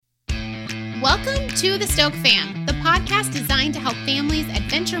Welcome to the Stoke Fam, the podcast designed to help families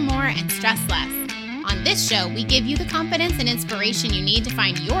adventure more and stress less. On this show, we give you the confidence and inspiration you need to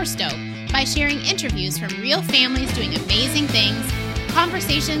find your Stoke by sharing interviews from real families doing amazing things,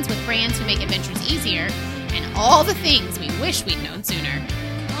 conversations with brands who make adventures easier, and all the things we wish we'd known sooner.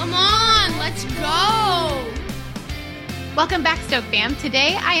 Come on, let's go! Welcome back, Stoke Fam.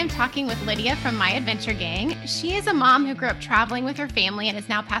 Today, I am talking with Lydia from My Adventure Gang. She is a mom who grew up traveling with her family and is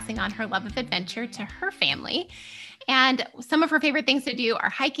now passing on her love of adventure to her family. And some of her favorite things to do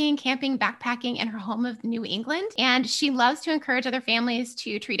are hiking, camping, backpacking in her home of New England. And she loves to encourage other families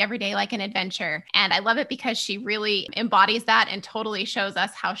to treat every day like an adventure. And I love it because she really embodies that and totally shows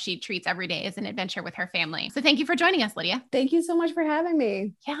us how she treats every day as an adventure with her family. So thank you for joining us, Lydia. Thank you so much for having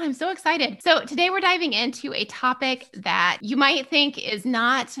me. Yeah, I'm so excited. So today we're diving into a topic that you might think is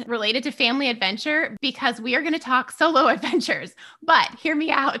not related to family adventure because we are going to talk solo adventures, but hear me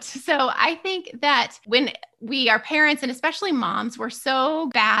out. So I think that when we are parents, and especially moms, we're so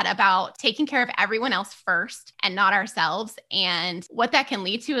bad about taking care of everyone else first and not ourselves. And what that can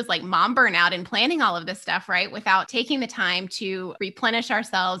lead to is like mom burnout and planning all of this stuff, right? Without taking the time to replenish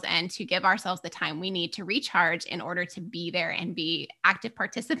ourselves and to give ourselves the time we need to recharge in order to be there and be active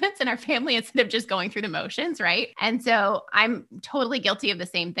participants in our family instead of just going through the motions, right? And so I'm totally guilty of the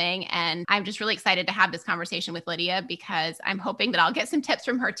same thing. And I'm just really excited to have this conversation with Lydia because I'm hoping that I'll get some tips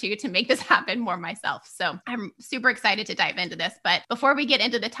from her too to make this happen more myself. So I'm super excited to dive into this. But before we get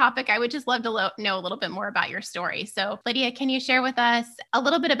into the topic, I would just love to know a little bit more about your story. So Lydia, can you share with us a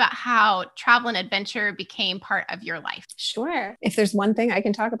little bit about how travel and adventure became part of your life? Sure. If there's one thing I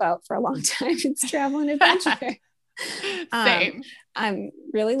can talk about for a long time, it's travel and adventure. Same. I'm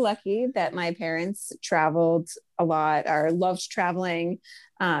really lucky that my parents traveled a lot or loved traveling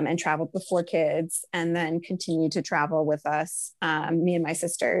and traveled before kids and then continued to travel with us, me and my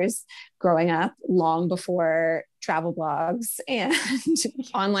sisters growing up long before travel blogs and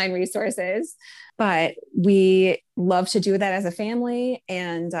online resources. But we love to do that as a family.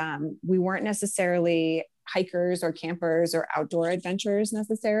 And we weren't necessarily hikers or campers or outdoor adventures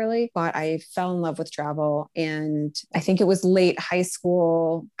necessarily, but I fell in love with travel. And I think it was late high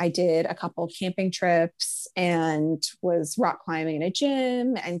school. I did a couple camping trips and was rock climbing in a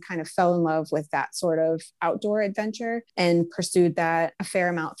gym and kind of fell in love with that sort of outdoor adventure and pursued that a fair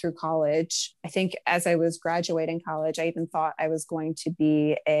amount through college. I think as I was graduating college, I even thought I was going to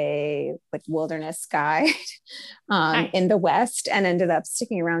be a wilderness guide in the West and ended up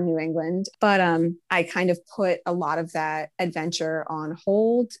sticking around New England. But I kind of put a lot of that adventure on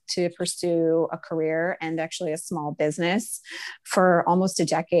hold to pursue a career and actually a small business for almost a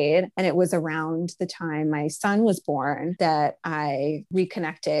decade. And it was around the time my son was born that I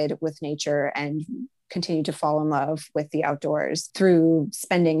reconnected with nature and continued to fall in love with the outdoors through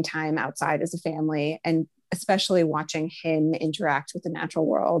spending time outside as a family and especially watching him interact with the natural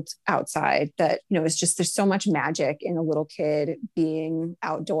world outside that, it's just, there's so much magic in a little kid being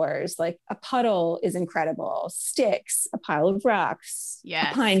outdoors. Like a puddle is incredible, sticks, a pile of rocks,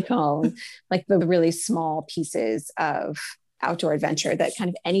 yes, a pine cone, like the really small pieces of outdoor adventure that kind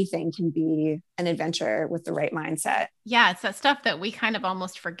of anything can be an adventure with the right mindset. Yeah, it's that stuff that we kind of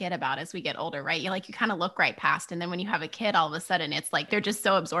almost forget about as we get older, right? You kind of look right past. And then when you have a kid, all of a sudden it's like they're just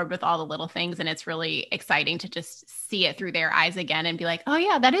so absorbed with all the little things. And it's really exciting to just see it through their eyes again and be like, oh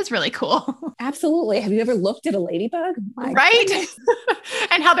yeah, that is really cool. Absolutely. Have you ever looked at a ladybug? Right.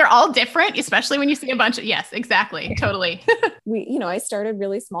 And how they're all different, especially when you see a bunch of, yes, exactly. Totally. I started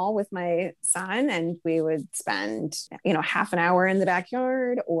really small with my son and we would spend, half an hour in the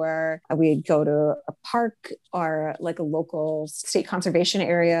backyard, or we'd go to a park or like a local state conservation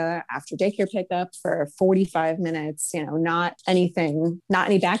area after daycare pickup for 45 minutes, not any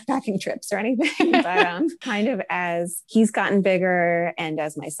backpacking trips or anything, but kind of as he's gotten bigger and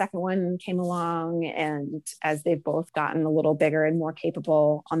as my second one came along and as they've both gotten a little bigger and more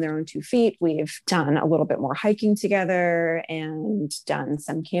capable on their own 2 feet, we've done a little bit more hiking together and done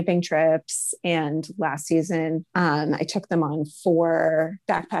some camping trips. And last season, I took them on 4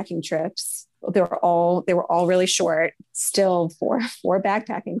 backpacking trips. They were all really short, still 4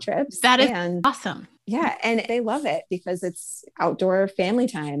 backpacking trips. That is awesome. Yeah. And they love it because it's outdoor family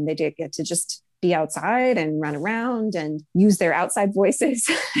time. They do get to just be outside and run around and use their outside voices.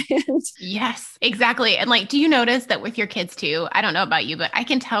 And yes, exactly. And like, do you notice that with your kids too? I don't know about you, but I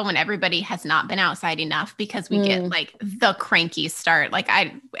can tell when everybody has not been outside enough because we get like the cranky start. Like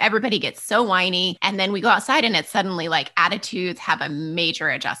everybody gets so whiny, and then we go outside and it's suddenly like attitudes have a major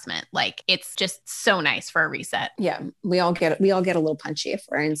adjustment. Like it's just so nice for a reset. yeah, we all get a little punchy if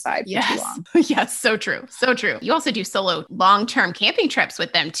we're inside for too Yes. long. Yes. So true. So true. You also do solo long-term camping trips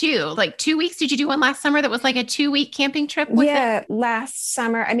with them too. Like 2 weeks. Did you do one last summer that was like a 2-week camping trip with them? Yeah, last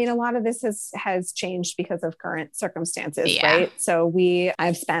summer. I mean, a lot of this has changed because of current circumstances, Yeah. right? So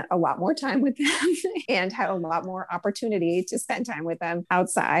I've spent a lot more time with them and had a lot more opportunity to spend time with them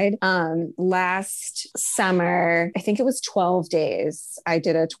outside. Last summer, I think it was 12 days. I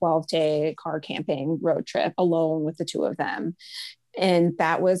did a 12-day car camping road trip alone with the two of them. And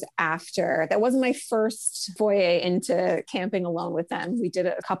that wasn't my first foray into camping alone with them. We did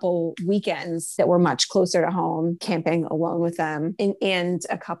a couple weekends that were much closer to home, camping alone with them. And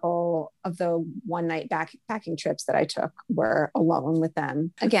a couple of the one night backpacking trips that I took were alone with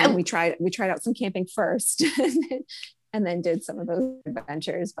them. Again, we tried out some camping first and then did some of those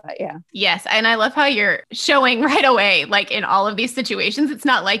adventures. But yeah. Yes. And I love how you're showing right away, like in all of these situations, it's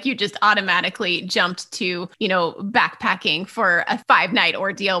not like you just automatically jumped to, backpacking for a 5-night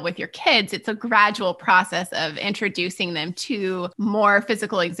ordeal with your kids. It's a gradual process of introducing them to more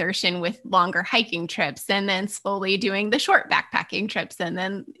physical exertion with longer hiking trips, and then slowly doing the short backpacking trips, and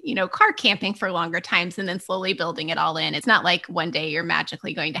then, car camping for longer times, and then slowly building it all in. It's not like one day you're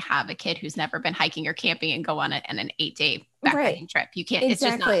magically going to have a kid who's never been hiking or camping and go on an 8-day backpacking trip. You can't, It's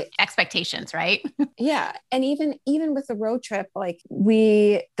just not expectations, right? Yeah. And even with the road trip, like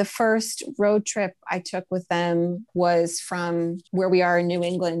the first road trip I took with them was from where we are in New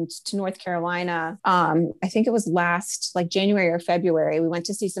England to North Carolina. I think it was last like January or February. We went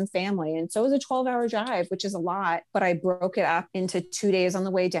to see some family. And so it was a 12-hour drive, which is a lot, but I broke it up into 2 days on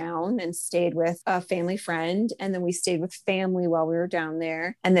the way down and stayed with a family friend. And then we stayed with family while we were down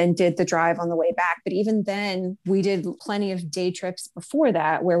there, and then did the drive on the way back. But even then we did plenty of day trips before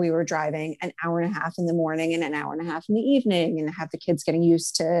that where we were driving an hour and a half in the morning and an hour and a half in the evening, and have the kids getting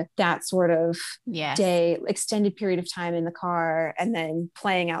used to that sort of day, extended period of time in the car, and then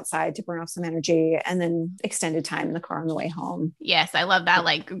playing outside to burn off some energy, and then extended time in the car on the way home. Yes. I love that.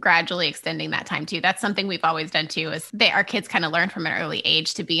 Like gradually extending that time too. That's something we've always done too, is our kids kind of learn from an early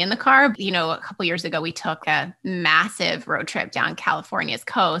age to be in the car. A couple years ago, we took a massive road trip down California's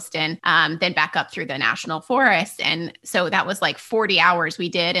coast, and then back up through the national forest. And so that was like 40 hours we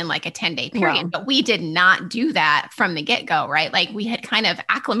did in like a 10-day period, but we did not do that from the get-go, right? Like we had kind of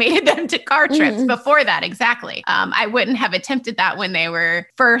acclimated them to car trips before that. Exactly. I wouldn't have attempted that when they were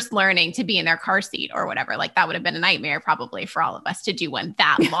first learning to be in their car seat or whatever. Like that would have been a nightmare probably for all of us to do one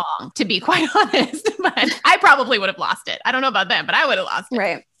that long, to be quite honest. But I probably would have lost it. I don't know about them, but I would have lost it.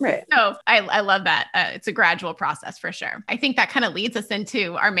 Right. So I love that. It's a gradual process for sure. I think that kind of leads us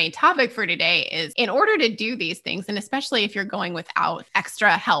into our main topic for today is, in order to do these things, and especially if you're going without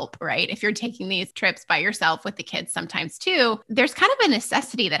extra help, right? If you're taking these trips by yourself with the kids sometimes too, there's kind of a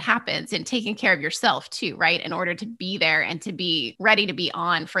necessity that happens in taking care of yourself too, right? In order to be there and to be ready to be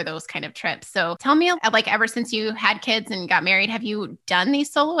on for those kind of trips. So tell me, like ever since you had kids and got married, have you done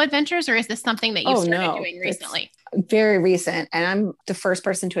these solo adventures, or is this something that you started doing recently? Very recent. And I'm the first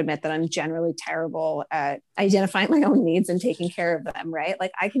person to admit that I'm generally terrible at identifying my own needs and taking care of them, right?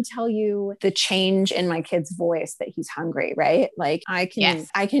 Like I can tell you the change in my kid's voice that he's hungry, right? Like I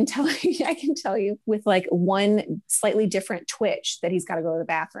can tell you with like one slightly different twitch that he's got to go to the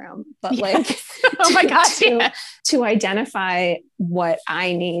bathroom. But like oh my gosh, to identify what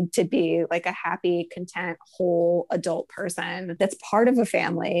I need to be like a happy, content, whole adult person that's part of a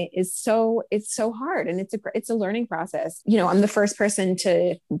family it's so hard. And it's a learning process. I'm the first person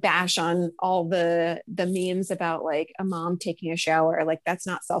to bash on all the memes about like a mom taking a shower. Like that's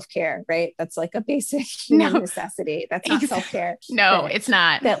not self-care, right? That's like a basic human necessity. That's not self-care. No, it's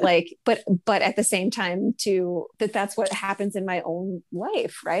not. That like, but at the same time too, that's what happens in my own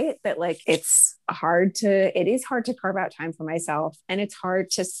life, right? That like, it is hard to carve out time for myself. And it's hard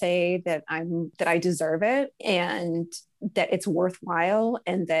to say that I deserve it, and that it's worthwhile,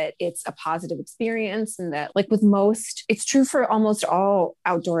 and that it's a positive experience. And that like it's true for almost all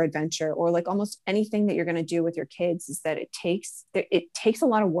outdoor adventure, or like almost anything that you're going to do with your kids, is that it takes a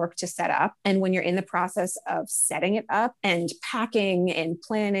lot of work to set up. And when you're in the process of setting it up and packing and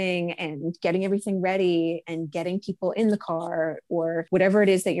planning and getting everything ready and getting people in the car or whatever it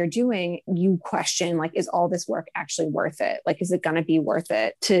is that you're doing, you question like, is all this work actually worth it? Like, is it going to be worth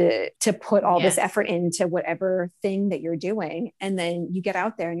it to put all this effort into whatever thing that you're you're doing. And then you get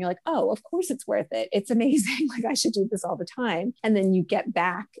out there and you're like, oh, of course it's worth it. It's amazing. Like I should do this all the time. And then you get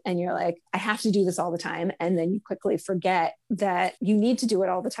back and you're like, I have to do this all the time. And then you quickly forget that you need to do it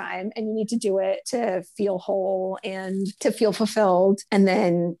all the time, and you need to do it to feel whole and to feel fulfilled. And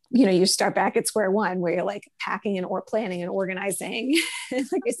then, you start back at square one where you're like packing and or planning and organizing.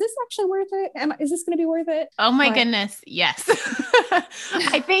 It's like, is this actually worth it? Is this going to be worth it? Oh my goodness. Yes.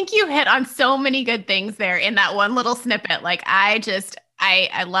 I think you hit on so many good things there in that one little snippet. Like I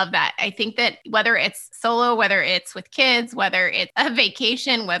love that. I think that whether it's solo, whether it's with kids, whether it's a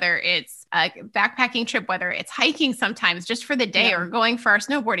vacation, whether it's a backpacking trip, whether it's hiking sometimes just for the day or going for our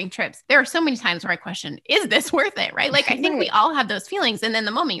snowboarding trips, there are so many times where I question, is this worth it? Right? Like I think we all have those feelings. And then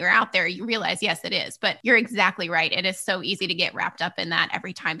the moment you're out there, you realize, yes, it is. But you're exactly right. It is so easy to get wrapped up in that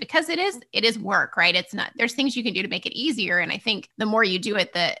every time because it is work, right? It's not, there's things you can do to make it easier. And I think the more you do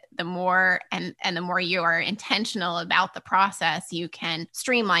it, the more and the more you are intentional about the process, you can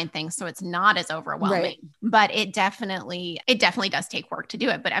streamline things so it's not as overwhelming. Right. But it definitely does take work to do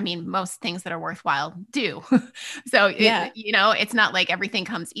it. But I mean, most things that are worthwhile do. So, it's not like everything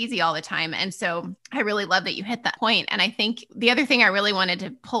comes easy all the time. And so I really love that you hit that point. And I think the other thing I really wanted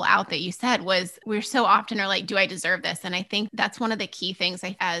to pull out that you said was we're so often are like, do I deserve this? And I think that's one of the key things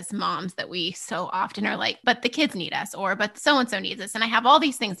as moms that we so often are like, but the kids need us, or but so-and-so needs us. And I have all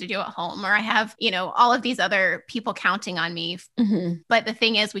these things to do at home, or I have, all of these other people counting on me. Mm-hmm. But the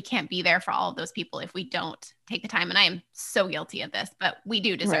thing is, we can't be there for all of those people if we don't take the time. And I am so guilty of this, but we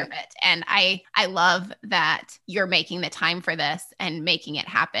do deserve it. And I love that you're making the time for this and making it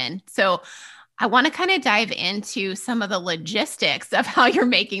happen. So I want to kind of dive into some of the logistics of how you're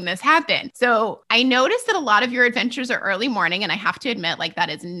making this happen. So I noticed that a lot of your adventures are early morning, and I have to admit, like, that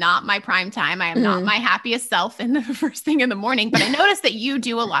is not my prime time. I am not my happiest self in the first thing in the morning, but I noticed that you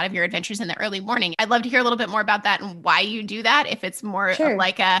do a lot of your adventures in the early morning. I'd love to hear a little bit more about that and why you do that. If it's more of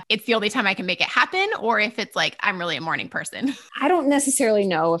like it's the only time I can make it happen, or if it's like, I'm really a morning person. I don't necessarily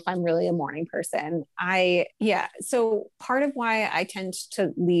know if I'm really a morning person. So part of why I tend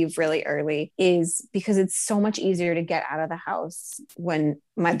to leave really early is because it's so much easier to get out of the house when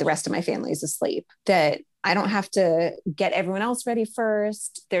the rest of my family is asleep, that I don't have to get everyone else ready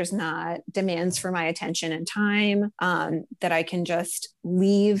first. There's not demands for my attention and time, that I can just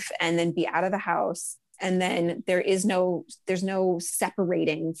leave and then be out of the house. And then there's no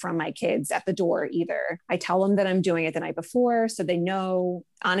separating from my kids at the door either. I tell them that I'm doing it the night before, so they know.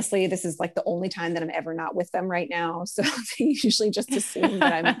 Honestly, this is like the only time that I'm ever not with them right now. So they usually just assume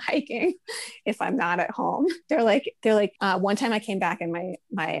that I'm hiking if I'm not at home. They're like, one time I came back and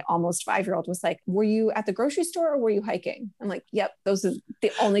my almost 5-year-old was like, were you at the grocery store or were you hiking? I'm like, yep, those are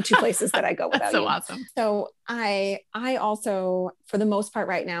the only two places that I go without so you. Awesome. So I also, for the most part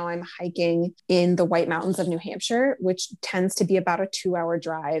right now, I'm hiking in the White Mountains of New Hampshire, which tends to be about a 2-hour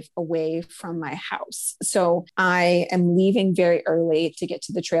drive away from my house. So I am leaving very early to get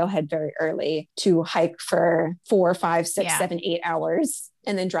to the trailhead very early to hike for 4, 5, 6, 7, 8 hours,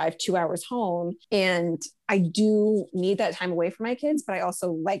 and then drive 2 hours home. And I do need that time away from my kids, but I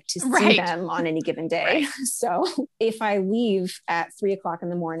also like to see them on any given day. So if I leave at 3:00 in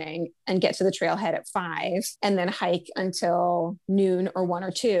the morning and get to the trailhead at 5 and then hike until noon or 1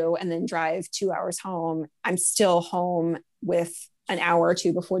 or 2, and then drive 2 hours home, I'm still home with an hour or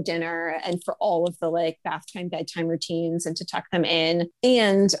two before dinner and for all of the like bath time, bedtime routines and to tuck them in.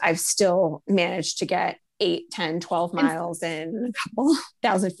 And I've still managed to get 8, 10, 12 miles and a couple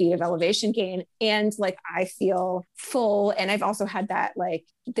thousand feet of elevation gain. And like, I feel full. And I've also had that, like,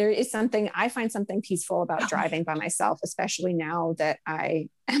 I find something peaceful about driving by myself, especially now that I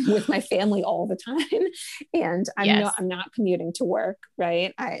am with my family all the time. And I'm not commuting to work.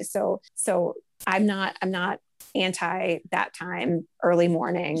 Right. So I'm not anti that time, early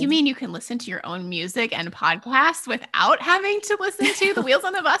morning. You mean you can listen to your own music and podcasts without having to listen to The Wheels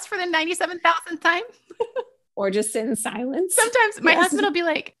on the Bus for the 97,000th time? Or just sit in silence. Sometimes my husband will be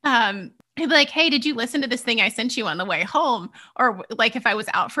like, he'd be like, hey, did you listen to this thing I sent you on the way home? Or like if I was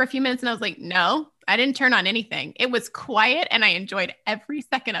out for a few minutes and I was like, no, I didn't turn on anything. It was quiet and I enjoyed every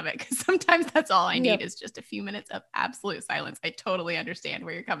second of it. Because sometimes that's all I need is just a few minutes of absolute silence. I totally understand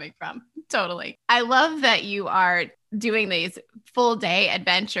where you're coming from. Totally. I love that you are doing these full day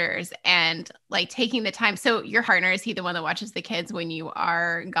adventures and like taking the time. So your partner, is he the one that watches the kids when you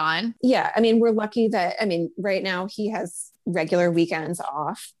are gone? Yeah. I mean, we're lucky that, right now he has regular weekends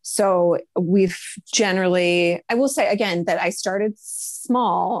off. So we've generally, I will say again, that I started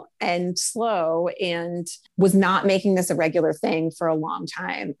small and slow and was not making this a regular thing for a long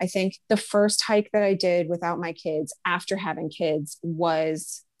time. I think the first hike that I did without my kids after having kids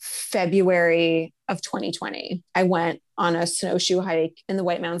was February of 2020. I went on a snowshoe hike in the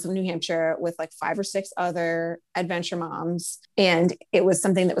White Mountains of New Hampshire with like 5 or 6 other adventure moms. And it was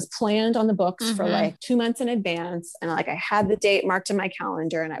something that was planned on the books for like 2 months in advance. And like I had the date marked in my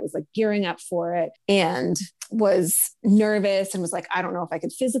calendar and I was like gearing up for it and was nervous and was like, I don't know if I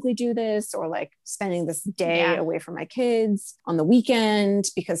could physically do this, or like spending this day away from my kids on the weekend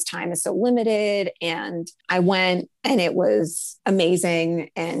because time is so limited. And I went and it was amazing.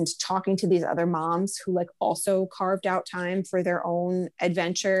 And talking to these other moms who like also carved out time for their own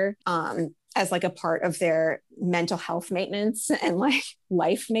adventure, as like a part of their mental health maintenance and like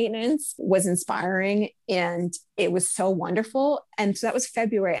life maintenance, was inspiring. And it was so wonderful. And so that was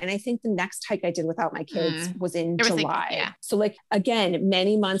February. And I think the next hike I did without my kids was in July. So like, again,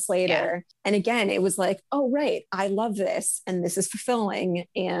 many months later. And again, it was like, oh, right, I love this. And this is fulfilling.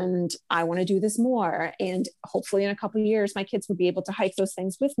 And I want to do this more. And hopefully in a couple of years, my kids would be able to hike those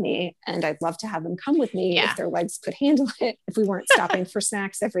things with me. And I'd love to have them come with me if their legs could handle it, if we weren't stopping for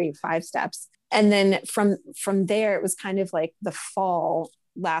snacks every 5 steps. And then from there, it was kind of like the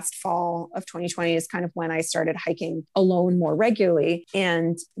last fall of 2020 is kind of when I started hiking alone more regularly.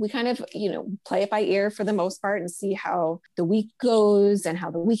 And we kind of, play it by ear for the most part and see how the week goes and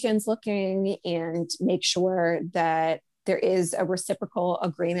how the weekend's looking, and make sure that there is a reciprocal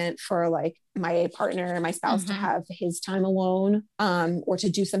agreement for like my partner, my spouse to have his time alone, or to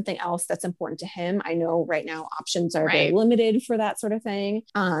do something else that's important to him. I know right now options are very limited for that sort of thing.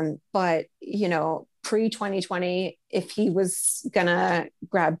 But pre 2020, if he was gonna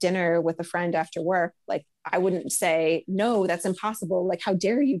grab dinner with a friend after work, like I wouldn't say, no, that's impossible. Like, how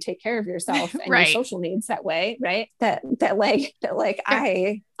dare you take care of yourself and your social needs that way. Right. That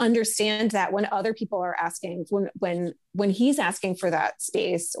I understand that when other people are asking, when he's asking for that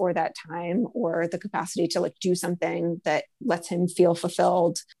space or that time or the capacity to like do something that lets him feel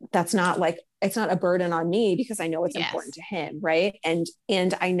fulfilled, that's not like, it's not a burden on me because I know it's important to him. Right. And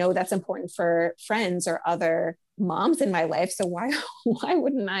I know that's important for friends or other moms in my life. So why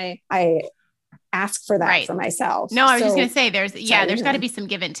wouldn't I ask for that for myself? No, I was just going to say there's got to be some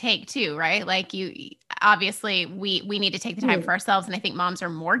give and take too, right? Like obviously we need to take the time for ourselves. And I think moms are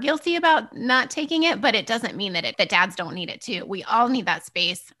more guilty about not taking it, but it doesn't mean that dads don't need it too. We all need that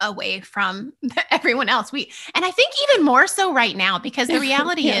space away from everyone else. And I think even more so right now, because the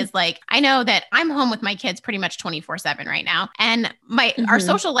reality is like, I know that I'm home with my kids pretty much 24/7 right now. And our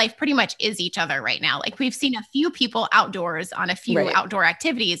social life pretty much is each other right now. Like we've seen a few people outdoors on a few outdoor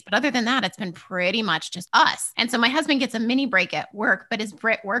activities, but other than that, it's been pretty much just us. And so my husband gets a mini break at work, but is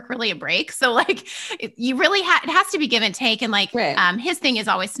work really a break? So like you really it has to be give and take. And like his thing is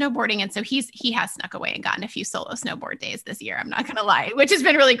always snowboarding. And so he has snuck away and gotten a few solo snowboard days this year. I'm not going to lie, which has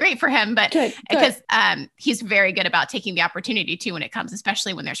been really great for him, but because he's very good about taking the opportunity too when it comes,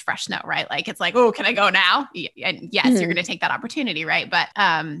 especially when there's fresh snow, right? Like it's like, oh, can I go now? And yes, you're going to take that opportunity, right? But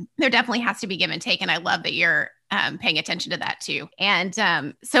there definitely has to be give and take. And I love that you're paying attention to that too. And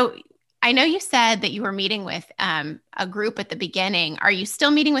so I know you said that you were meeting with a group at the beginning. Are you still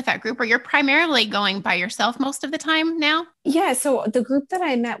meeting with that group, or you're primarily going by yourself most of the time now? Yeah. So the group that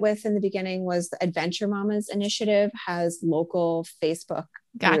I met with in the beginning was the Adventure Mamas Initiative, has local Facebook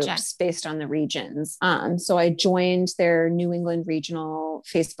groups based on the regions. So I joined their New England regional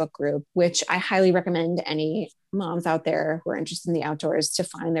Facebook group, which I highly recommend any moms out there who are interested in the outdoors to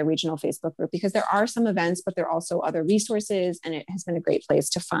find their regional Facebook group, because there are some events, but there are also other resources. And it has been a great place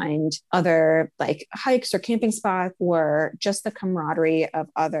to find other like hikes or camping spots, or just the camaraderie of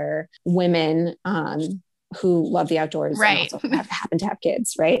other women who love the outdoors and also happen to have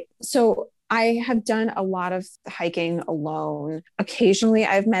kids. Right. So I have done a lot of hiking alone. Occasionally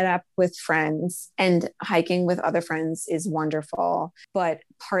I've met up with friends, and hiking with other friends is wonderful, but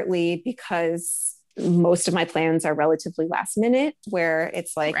partly because most of my plans are relatively last minute, where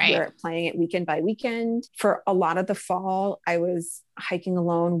it's like we're playing it weekend by weekend. For a lot of the fall, I was hiking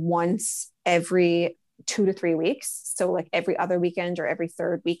alone once every 2 to 3 weeks. So like every other weekend or every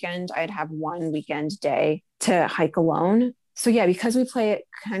third weekend, I'd have one weekend day to hike alone. So yeah, because we play it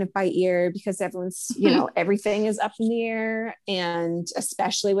kind of by ear, because everyone's, everything is up in the air, and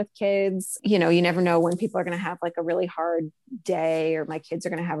especially with kids, you never know when people are going to have like a really hard day, or my kids are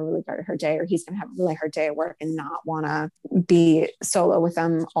going to have a really hard day, or he's going to have a really hard day at work and not want to be solo with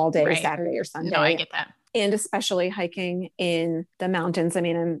them all day, Saturday or Sunday. No, I get that. And especially hiking in the mountains. I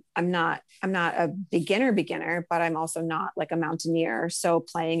mean, I'm not a beginner, but I'm also not like a mountaineer. So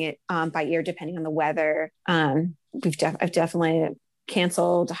playing it by ear, depending on the weather. I've definitely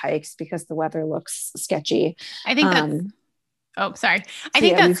canceled hikes because the weather looks sketchy. I think that's, I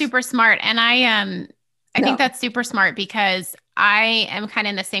think that's super smart. And I think that's super smart, because I am kind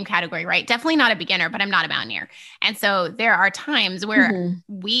of in the same category, right? Definitely not a beginner, but I'm not a mountaineer. And so there are times where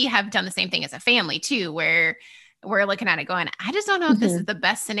we have done the same thing as a family too, where we're looking at it going, I just don't know if this is the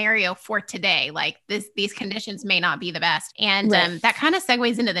best scenario for today. Like these conditions may not be the best. And that kind of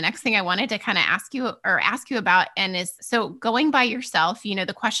segues into the next thing I wanted to kind of ask you about. And is, so going by yourself, you know,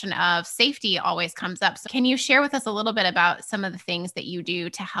 the question of safety always comes up. So can you share with us a little bit about some of the things that you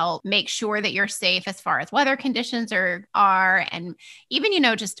do to help make sure that you're safe as far as weather conditions are, and even, you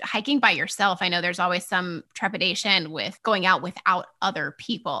know, just hiking by yourself? I know there's always some trepidation with going out without other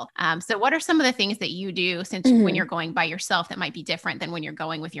people. So what are some of the things that you do since when you're going by yourself that might be different than when you're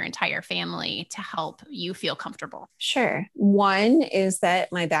going with your entire family to help you feel comfortable? Sure. One is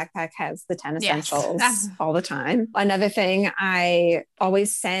that my backpack has the 10 essentials all the time. Another thing, I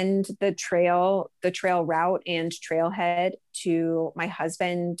always send the trail route and trailhead to my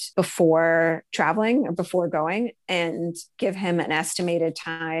husband before traveling or before going, and give him an estimated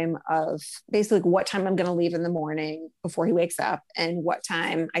time of basically what time I'm going to leave in the morning before he wakes up, and what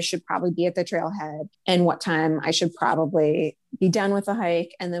time I should probably be at the trailhead, and what time I should probably be done with the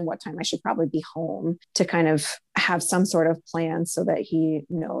hike, and then what time I should probably be home, to kind of have some sort of plan so that he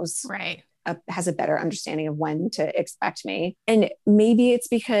knows, right, has a better understanding of when to expect me. And maybe it's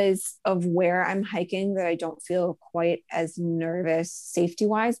because of where I'm hiking that I don't feel quite as nervous safety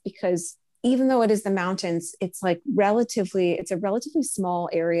wise, because even though it is the mountains, it's a relatively small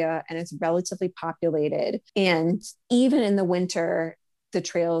area, and it's relatively populated. And even in the winter, the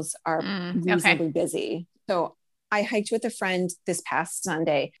trails are reasonably busy. So I hiked with a friend this past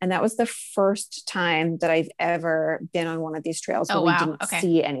Sunday, and that was the first time that I've ever been on one of these trails where we didn't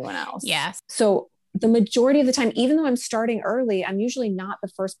see anyone else. Yes. So the majority of the time, even though I'm starting early, I'm usually not the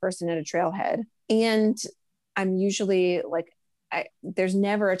first person at a trailhead. And I'm usually there's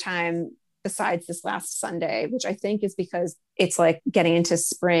never a time besides this last Sunday, which I think is because it's like getting into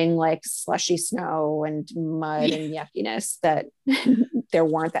spring, like slushy snow and mud and yuckiness, that there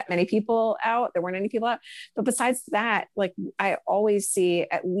weren't any people out. But besides that, like I always see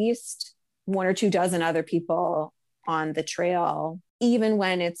at least 1 or 2 dozen other people on the trail, even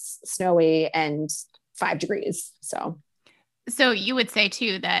when it's snowy and 5 degrees. So you would say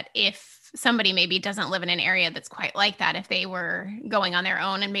too, that if somebody maybe doesn't live in an area that's quite like that, if they were going on their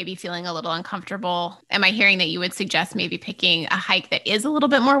own and maybe feeling a little uncomfortable, am I hearing that you would suggest maybe picking a hike that is a little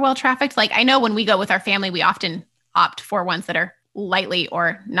bit more well-trafficked? Like I know when we go with our family, we often opt for ones that are lightly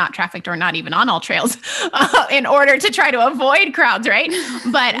or not trafficked or not even on all trails in order to try to avoid crowds, right?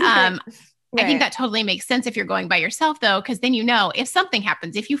 But I think that totally makes sense if you're going by yourself though, because then, you know, if something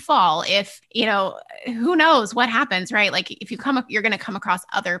happens, if you fall, if, you know, who knows what happens, right? Like if you come up, you're going to come across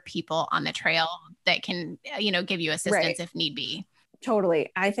other people on the trail that can, you know, give you assistance if need be. Totally.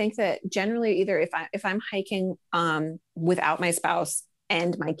 I think that generally either if I'm hiking without my spouse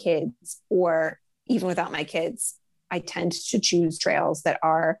and my kids, or even without my kids, I tend to choose trails that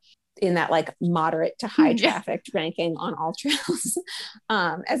are in that like moderate to high trafficked ranking on all trails,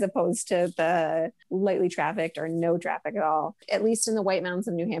 as opposed to the lightly trafficked or no traffic at all. At least in the White Mountains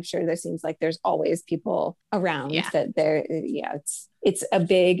of New Hampshire, there seems like there's always people around. That there, it's a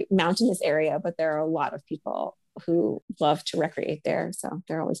big mountainous area, but there are a lot of people who love to recreate there. So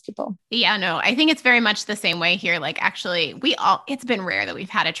there are always people. Yeah, no, I think it's very much the same way here. Like actually it's been rare that we've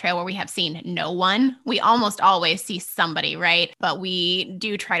had a trail where we have seen no one. We almost always see somebody, right? But we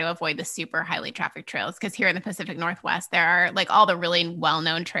do try to avoid the super highly trafficked trails, because here in the Pacific Northwest, there are like all the really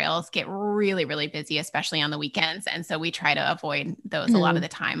well-known trails get really, really busy, especially on the weekends. And so we try to avoid those a lot of the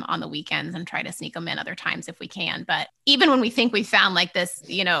time on the weekends and try to sneak them in other times if we can. But even when we think we found like this,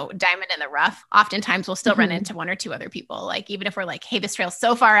 you know, diamond in the rough, oftentimes we'll still run into 1 or 2 other people. Like even if we're like, hey, this trail's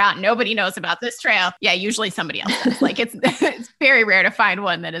so far out, nobody knows about this trail. Yeah, usually somebody else does. Like it's very rare to find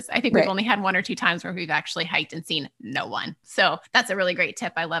one that is, I think we've only had 1 or 2 times where we've actually hiked and seen no one. So that's a really great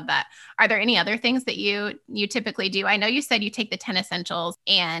tip. I love that. Are there any other things that you typically do? I know you said you take the 10 essentials,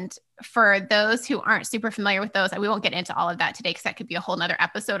 and for those who aren't super familiar with those, we won't get into all of that today because that could be a whole nother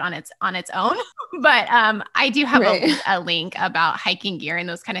episode on its own. But I do have a link about hiking gear and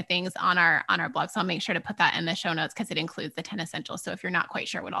those kind of things on our blog. So I'll make sure to put that in the show notes because it includes the 10 essentials. So if you're not quite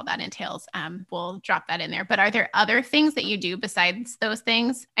sure what all that entails, we'll drop that in there. But are there other things that you do besides those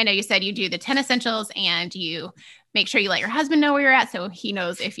things? I know you said you do the 10 essentials and you make sure you let your husband know where you're at, so he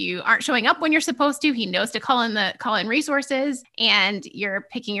knows if you aren't showing up when you're supposed to. He knows to call in resources, and you're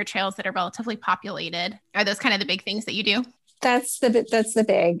picking your trails that are relatively populated. Are those kind of the big things that you do? That's the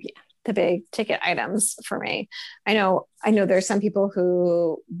big ticket items for me. I know there's some people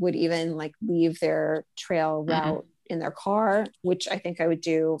who would even like leave their trail route in their car, which I think I would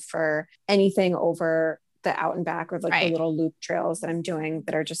do for anything over the out and back or like the Right. little loop trails that I'm doing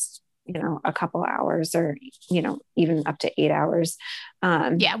that are just, a couple hours or, even up to 8 hours.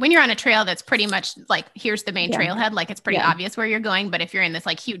 Yeah. When you're on a trail that's pretty much like, here's the main Yeah. trailhead, like it's pretty Yeah. obvious where you're going. But if you're in this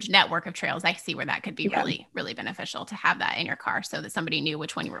like huge network of trails, I see where that could be Yeah. really, really beneficial to have that in your car so that somebody knew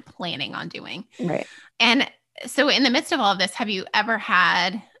which one you were planning on doing. Right. And so in the midst of all of this, have you ever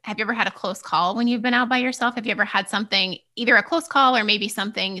had a close call when you've been out by yourself? Have you ever had something, either a close call or maybe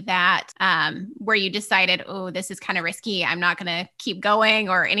something that where you decided, oh, this is kind of risky, I'm not going to keep going,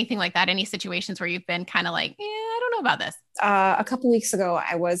 or anything like that? Any situations where you've been kind of like, I don't know about this? A couple weeks ago,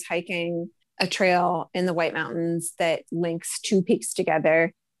 I was hiking a trail in the White Mountains that links two peaks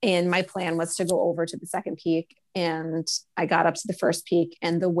together. And my plan was to go over to the second peak. And I got up to the first peak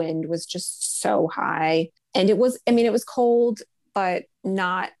and the wind was just so high. And it was cold, but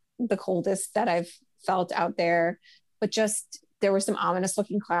not the coldest that I've felt out there. But just there were some ominous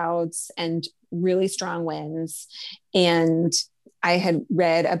looking clouds and really strong winds. And I had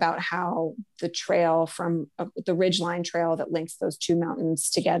read about how the trail from the Ridgeline Trail that links those two mountains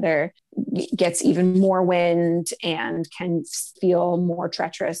together gets even more wind and can feel more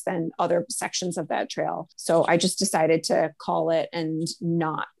treacherous than other sections of that trail. So I just decided to call it and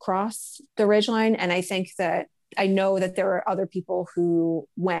not cross the Ridgeline. And I know that there were other people who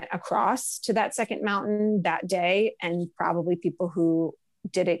went across to that second mountain that day, and probably people who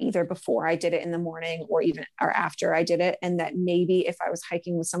did it either before I did it in the morning or after I did it. And that maybe if I was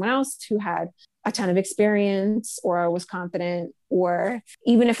hiking with someone else who had a ton of experience or was confident, or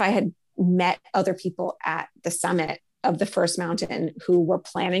even if I had met other people at the summit of the first mountain who were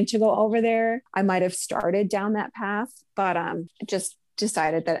planning to go over there, I might have started down that path, but just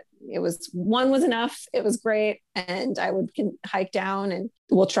decided that one was enough. It was great. And I would hike down, and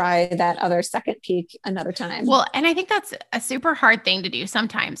we'll try that other second peak another time. Well, and I think that's a super hard thing to do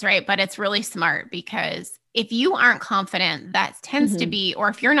sometimes, right? But it's really smart, because if you aren't confident, that tends to be, or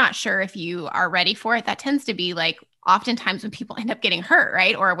if you're not sure if you are ready for it, that tends to be like oftentimes when people end up getting hurt,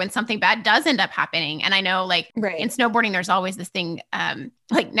 right? Or when something bad does end up happening. And I know like in snowboarding, there's always this thing,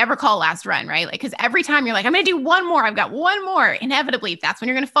 like never call last run, right? Like, cause every time you're like, I'm going to do one more, I've got one more. Inevitably, that's when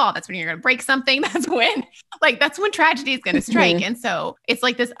you're going to fall. That's when you're going to break something. That's when tragedy is going to strike. And so it's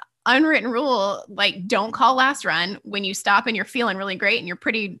like this unwritten rule, like don't call last run. When you stop and you're feeling really great and you're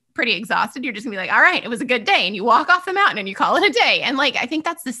pretty exhausted, you're just gonna be like, all right, it was a good day. And you walk off the mountain and you call it a day. And like, I think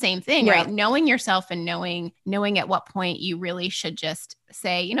that's the same thing, right? Knowing yourself and knowing at what point you really should just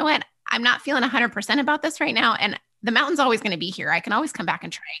say, you know what, I'm not feeling 100% about this right now. And the mountain's always going to be here. I can always come back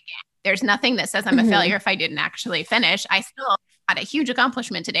and try again. There's nothing that says I'm a failure if I didn't actually finish. I still had a huge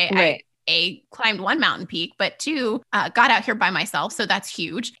accomplishment today. Right. I climbed one mountain peak, but two, got out here by myself. So that's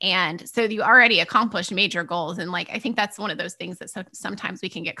huge. And so you already accomplished major goals. And like, I think that's one of those things that sometimes we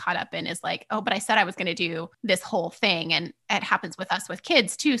can get caught up in, is like, oh, but I said I was going to do this whole thing. And it happens with us with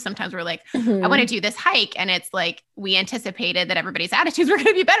kids too. Sometimes we're like, I want to do this hike. And it's like, we anticipated that everybody's attitudes were going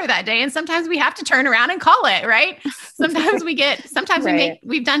to be better that day. And sometimes we have to turn around and call it, right? Sometimes we've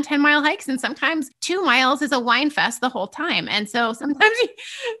done 10-mile hikes, and sometimes 2 miles is a wine fest the whole time. And so sometimes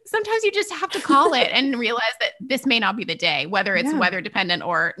you just have to call it and realize that this may not be the day, whether it's weather dependent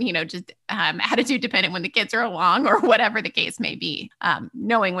or, just attitude dependent when the kids are along, or whatever the case may be.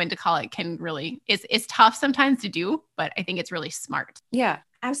 Knowing when to call it can really, it's tough sometimes to do, but I think it's really smart. Yeah,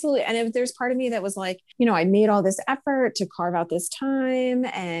 absolutely. And if there's part of me that was like, I made all this effort to carve out this time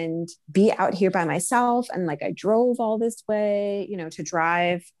and be out here by myself. And like, I drove all this way, to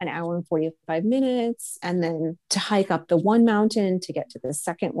drive an hour and 45 minutes, and then to hike up the one mountain to get to the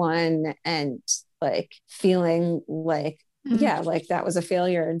second one, and like feeling like, like that was a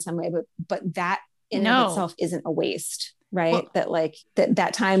failure in some way, but that in and of itself isn't a waste. Right. Well, that like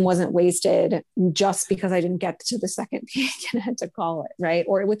that time wasn't wasted just because I didn't get to the second peak and had to call it. Right.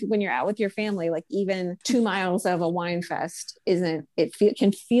 Or when you're out with your family, like even 2 miles of a wine fest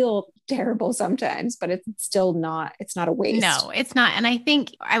can feel terrible sometimes, but it's not a waste. No, it's not. And I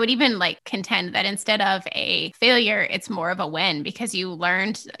think I would even like contend that instead of a failure, it's more of a win, because you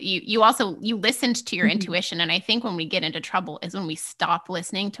learned, you listened to your intuition. And I think when we get into trouble is when we stop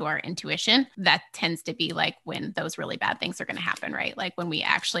listening to our intuition. That tends to be like when those really bad things are going to happen, right? Like when we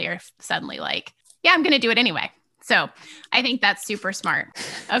actually are suddenly like, yeah, I'm going to do it anyway. So I think that's super smart.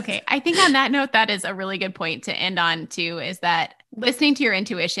 Okay. I think on that note, that is a really good point to end on too, is that listening to your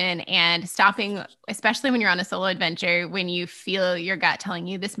intuition and stopping, especially when you're on a solo adventure, when you feel your gut telling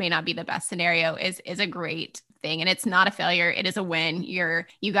you this may not be the best scenario, is a great thing. And it's not a failure. It is a win.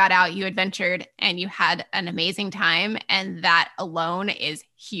 You got out, you adventured, and you had an amazing time. And that alone is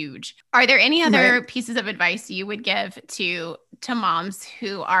huge. Are there any other pieces of advice you would give to moms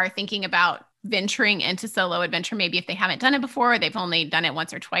who are thinking about venturing into solo adventure, maybe if they haven't done it before, they've only done it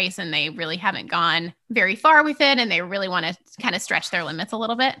once or twice and they really haven't gone very far with it and they really want to kind of stretch their limits a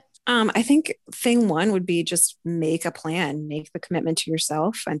little bit? I think thing one would be just make a plan, make the commitment to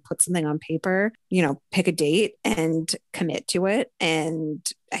yourself and put something on paper, pick a date and commit to it. And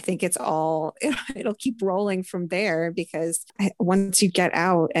I think it'll keep rolling from there, because once you get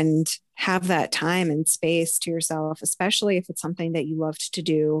out and have that time and space to yourself, especially if it's something that you loved to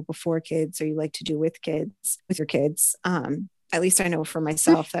do before kids or you like to do with your kids, at least I know for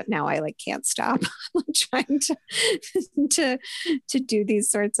myself that now I can't stop trying to do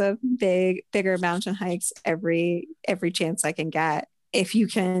these sorts of bigger mountain hikes every chance I can get. If you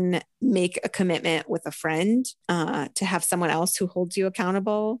can make a commitment with a friend, to have someone else who holds you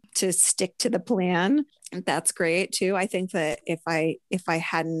accountable to stick to the plan, that's great too. I think that if I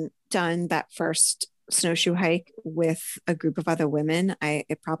hadn't done that first snowshoe hike with a group of other women,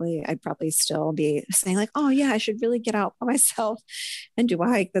 I'd probably still be saying oh yeah, I should really get out by myself and do a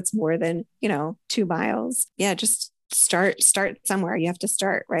hike that's more than 2 miles. Yeah, just start somewhere. You have to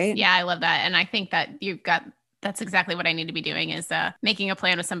start, right? Yeah, I love that. And I think that that's exactly what I need to be doing, is making a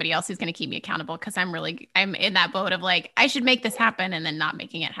plan with somebody else who's going to keep me accountable. Cause I'm in that boat of I should make this happen and then not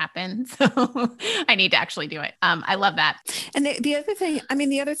making it happen. So I need to actually do it. I love that. And the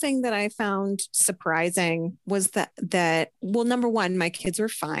other thing that I found surprising was that, well, number one, my kids were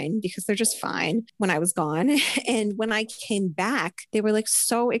fine because they're just fine when I was gone. And when I came back, they were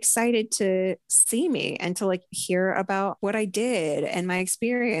so excited to see me and to hear about what I did and my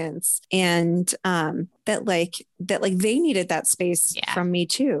experience. And, that they needed that space from me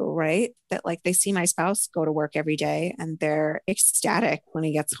too, right? That they see my spouse go to work every day and they're ecstatic when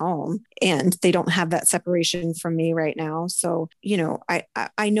he gets home, and they don't have that separation from me right now. So,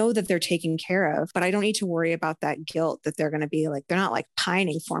 I know that they're taken care of, but I don't need to worry about that guilt that they're going to be they're not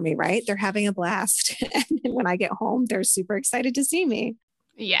pining for me, right? They're having a blast. And when I get home, they're super excited to see me.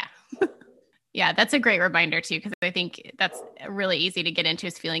 Yeah. Yeah, that's a great reminder too, because I think that's really easy to get into,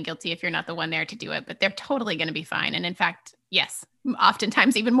 is feeling guilty if you're not the one there to do it, but they're totally going to be fine. And in fact, yes,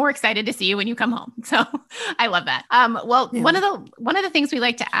 oftentimes even more excited to see you when you come home. So I love that. Yeah. One of the things we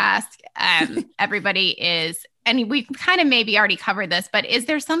like to ask everybody is, and we kind of maybe already covered this, but is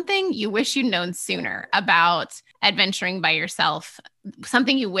there something you wish you'd known sooner about adventuring by yourself?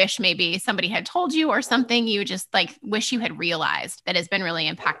 Something you wish maybe somebody had told you, or something you just wish you had realized that has been really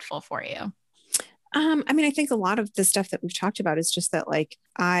impactful for you? I think a lot of the stuff that we've talked about is just that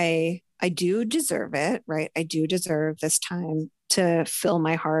I do deserve it, right? I do deserve this time to fill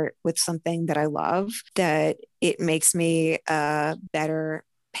my heart with something that I love, that it makes me a better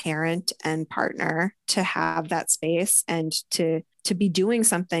parent and partner to have that space and to be doing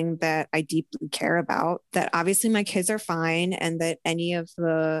something that I deeply care about, that obviously my kids are fine, and that any of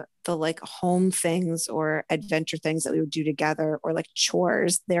the home things or adventure things that we would do together, or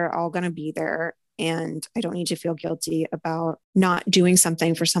chores, they're all going to be there. And I don't need to feel guilty about not doing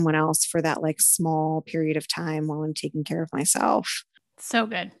something for someone else for that small period of time while I'm taking care of myself. So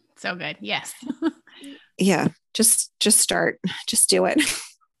good. So good. Yes. Yeah. Just start. Just do it.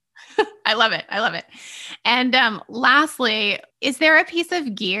 I love it. I love it. And lastly, is there a piece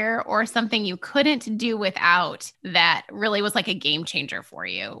of gear or something you couldn't do without that really was a game changer for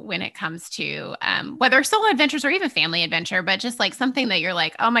you when it comes to whether solo adventures or even family adventure, but just something that you're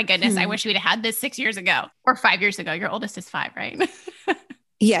oh my goodness, I wish we'd have had this 6 years ago or 5 years ago. Your oldest is 5, right?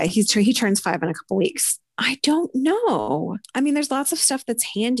 Yeah, he turns 5 in a couple weeks. I don't know. There's lots of stuff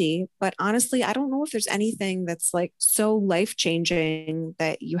that's handy, but honestly, I don't know if there's anything that's so life-changing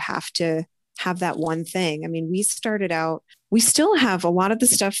that you have to have that one thing. We started out, we still have a lot of the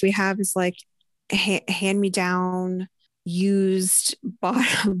stuff we have is hand-me-down, used,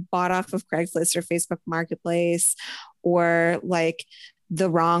 bought off of Craigslist or Facebook Marketplace, or the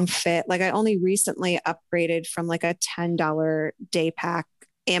wrong fit. I only recently upgraded from a $10 day pack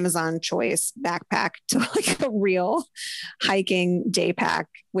Amazon choice backpack to a real hiking day pack,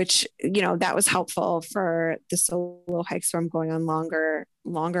 which, that was helpful for the solo hikes where I'm going on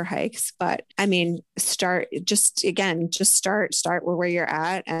longer hikes. But start where you're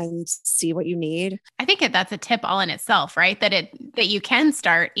at and see what you need. I think that's a tip all in itself, right? That you can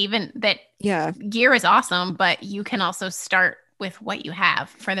start, even that. Yeah. Gear is awesome, but you can also start with what you have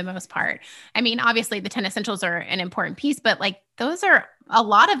for the most part. Obviously the 10 essentials are an important piece, but those are, a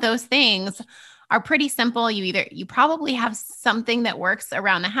lot of those things are pretty simple. You probably have something that works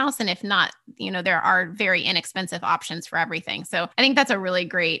around the house. And if not, there are very inexpensive options for everything. So I think that's a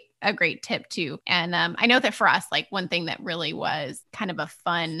great tip too. And I know that for us, like one thing that really was kind of a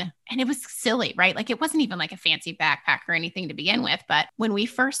fun, and it was silly, right? Like it wasn't even like a fancy backpack or anything to begin with. But when we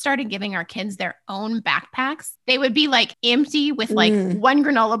first started giving our kids their own backpacks, they would be like empty with like one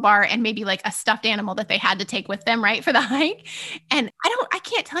granola bar and maybe like a stuffed animal that they had to take with them, right, for the hike. And I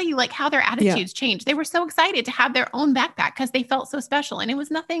can't tell you like how their attitudes changed. They were so excited to have their own backpack because they felt so special. And it was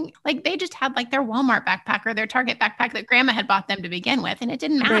nothing like they just had like their Walmart backpack or their Target backpack that grandma had bought them to begin with. And it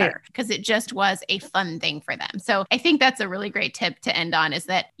didn't matter because it just was a fun thing for them. So I think that's a really great tip to end on, is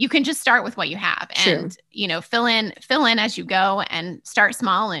that you can just start with what you have and, fill in as you go and start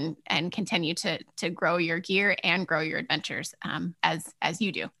small and continue to grow your gear and grow your adventures as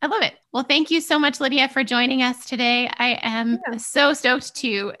you do. I love it. Well, thank you so much, Lydia, for joining us today. I am so stoked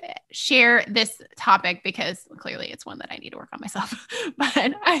to share this topic because clearly it's one that I need to work on myself.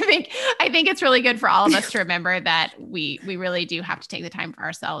 But I think it's really good for all of us to remember that we really do have to take the time for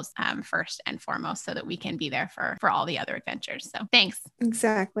ourselves first and foremost, so that we can be there for all the other adventures. So thanks.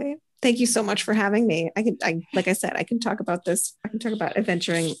 Exactly. Thank you so much for having me. Like I said, I can talk about this. I can talk about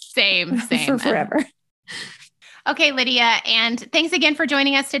adventuring. Same. For forever. Okay, Lydia. And thanks again for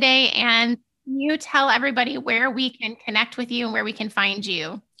joining us today. And you tell everybody where we can connect with you and where we can find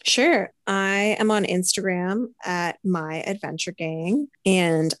you. Sure. I am on Instagram at My Adventure Gang,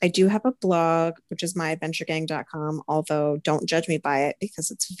 and I do have a blog, which is myadventuregang.com, although don't judge me by it because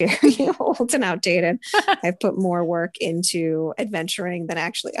it's very old and outdated. I've put more work into adventuring than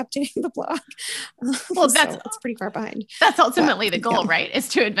actually updating the blog. Well, so it's pretty far behind. That's ultimately the goal, right? Is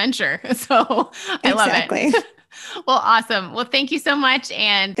to adventure. So I love it. Well, awesome. Well, thank you so much.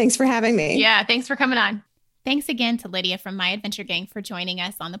 And thanks for having me. Yeah. Thanks for coming on. Thanks again to Lydia from My Adventure Gang for joining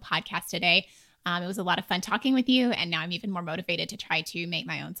us on the podcast today. It was a lot of fun talking with you, and now I'm even more motivated to try to make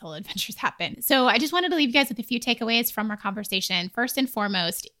my own solo adventures happen. So I just wanted to leave you guys with a few takeaways from our conversation. First and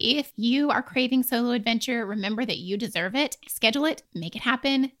foremost, if you are craving solo adventure, remember that you deserve it. Schedule it, make it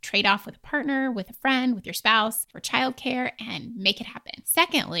happen, trade off with a partner, with a friend, with your spouse, for childcare, and make it happen.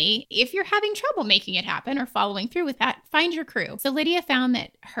 Secondly, if you're having trouble making it happen or following through with that, find your crew. So Lydia found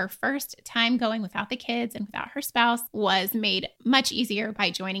that her first time going without the kids and without her spouse was made much easier by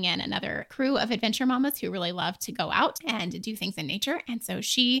joining in another crew of adventure mamas who really love to go out and do things in nature. And so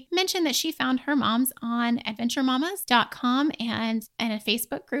she mentioned that she found her moms on adventuremamas.com and in a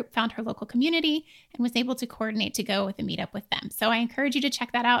Facebook group, found her local community and was able to coordinate to go with a meetup with them. So I encourage you to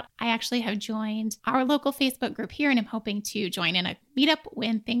check that out. I actually have joined our local Facebook group here, and I'm hoping to join in a meetup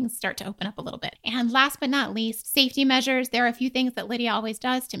when things start to open up a little bit. And last but not least, safety measures. There are a few things that Lydia always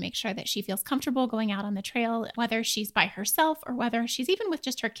does to make sure that she feels comfortable going out on the trail, whether she's by herself or whether she's even with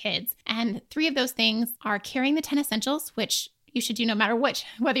just her kids. And 3 of those things are carrying the 10 essentials, which you should do no matter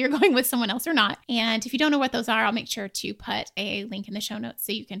whether you're going with someone else or not. And if you don't know what those are, I'll make sure to put a link in the show notes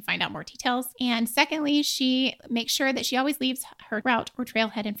so you can find out more details. And secondly, she makes sure that she always leaves her route or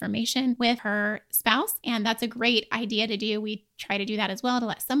trailhead information with her spouse. And that's a great idea to do. We try to do that as well, to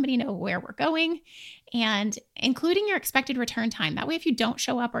let somebody know where we're going, and including your expected return time. That way, if you don't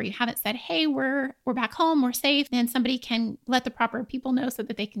show up or you haven't said, hey, we're back home, we're safe, then somebody can let the proper people know so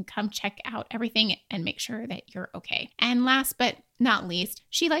that they can come check out everything and make sure that you're okay. And last but not least,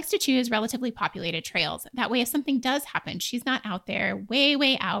 she likes to choose relatively populated trails. That way, if something does happen, she's not out there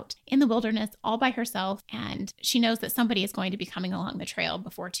way out in the wilderness all by herself, and she knows that somebody is going to be coming along the trail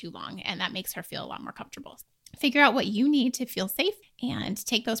before too long, and that makes her feel a lot more comfortable. Figure out what you need to feel safe and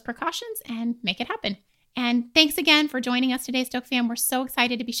take those precautions and make it happen. And thanks again for joining us today, Stoke fam. We're so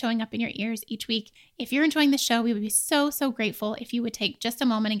excited to be showing up in your ears each week. If you're enjoying the show, we would be so grateful if you would take just a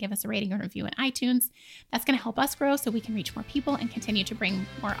moment and give us a rating and review in iTunes. That's going to help us grow so we can reach more people and continue to bring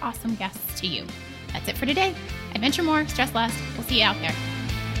more awesome guests to you. That's it for today. Adventure more, stress less. We'll see you out there.